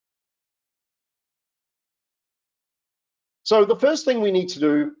So the first thing we need to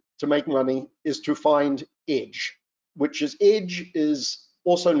do to make money is to find edge, which is edge is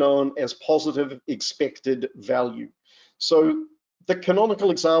also known as positive expected value. So the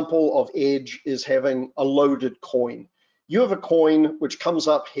canonical example of edge is having a loaded coin. You have a coin which comes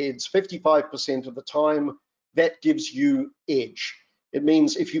up heads 55% of the time. That gives you edge. It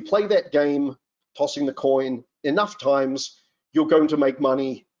means if you play that game, tossing the coin enough times, you're going to make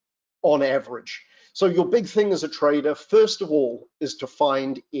money on average. So your big thing as a trader, first of all, is to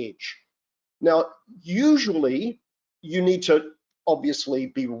find edge. Now, usually you need to obviously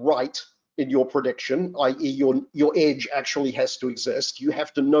be right in your prediction, i.e. your edge actually has to exist. You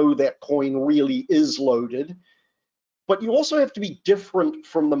have to know that coin really is loaded, but you also have to be different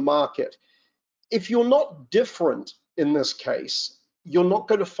from the market. If you're not different in this case, you're not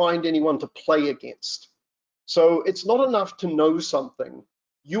going to find anyone to play against. So it's not enough to know something.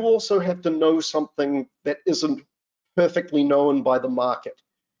 You also have to know something that isn't perfectly known by the market.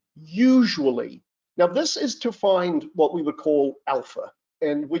 Usually, now this is to find what we would call alpha.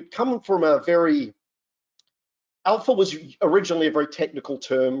 And we'd come from alpha was originally a very technical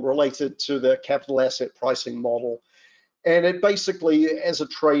term related to the capital asset pricing model. And it basically, as a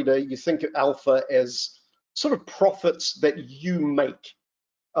trader, you think of alpha as sort of profits that you make.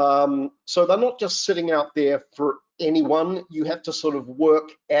 So they're not just sitting out there for anyone. You have to sort of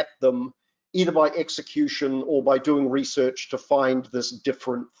work at them either by execution or by doing research to find this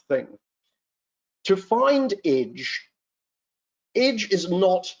different thing. To find edge is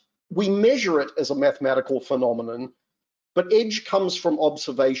not, we measure it as a mathematical phenomenon, but edge comes from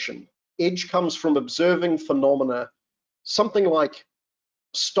observation. Edge comes from observing phenomena, something like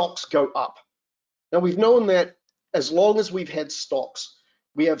stocks go up. Now we've known that as long as we've had stocks,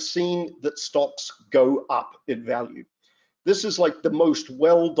 we have seen that stocks go up in value. This is like the most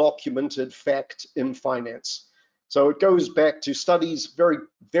well-documented fact in finance. So it goes back to studies, very,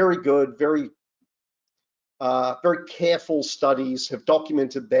 very good, very careful studies have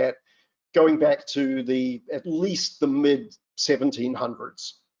documented that going back to at least the mid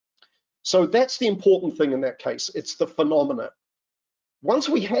 1700s. So that's the important thing in that case. It's the phenomena. Once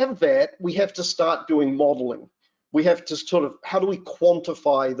we have that, we have to start doing modeling. We have to sort of, how do we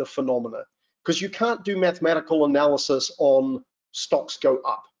quantify the phenomena? Because you can't do mathematical analysis on stocks go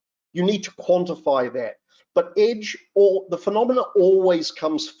up. You need to quantify that. But edge, or the phenomena always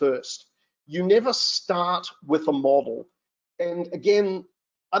comes first. You never start with a model. And again,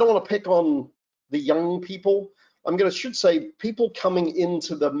 I don't want to pick on the young people. should say people coming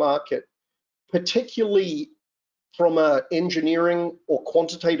into the market, particularly from an engineering or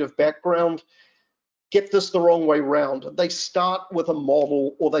quantitative background, get this the wrong way round. They start with a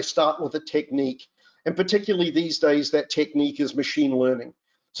model or they start with a technique. And particularly these days, that technique is machine learning.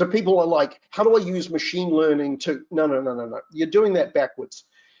 So people are like, how do I use machine learning to, no. You're doing that backwards.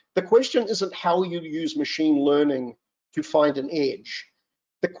 The question isn't how you use machine learning to find an edge.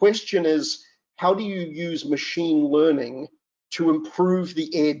 The question is, how do you use machine learning to improve the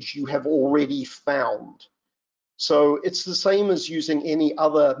edge you have already found? So it's the same as using any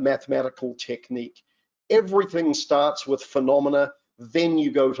other mathematical technique. Everything starts with phenomena, then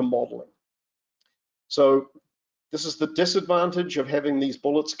you go to modeling. So this is the disadvantage of having these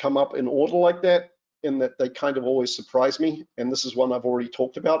bullets come up in order like that, in that they kind of always surprise me, and this is one I've already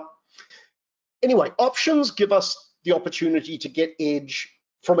talked about. Anyway, options give us the opportunity to get edge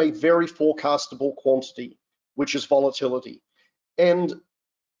from a very forecastable quantity, which is volatility. And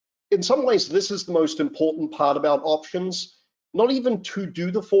in some ways, this is the most important part about options, not even to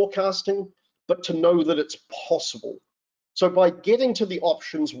do the forecasting, but to know that it's possible. So by getting to the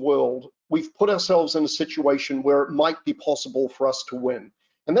options world, we've put ourselves in a situation where it might be possible for us to win.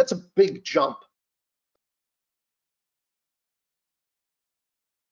 And that's a big jump.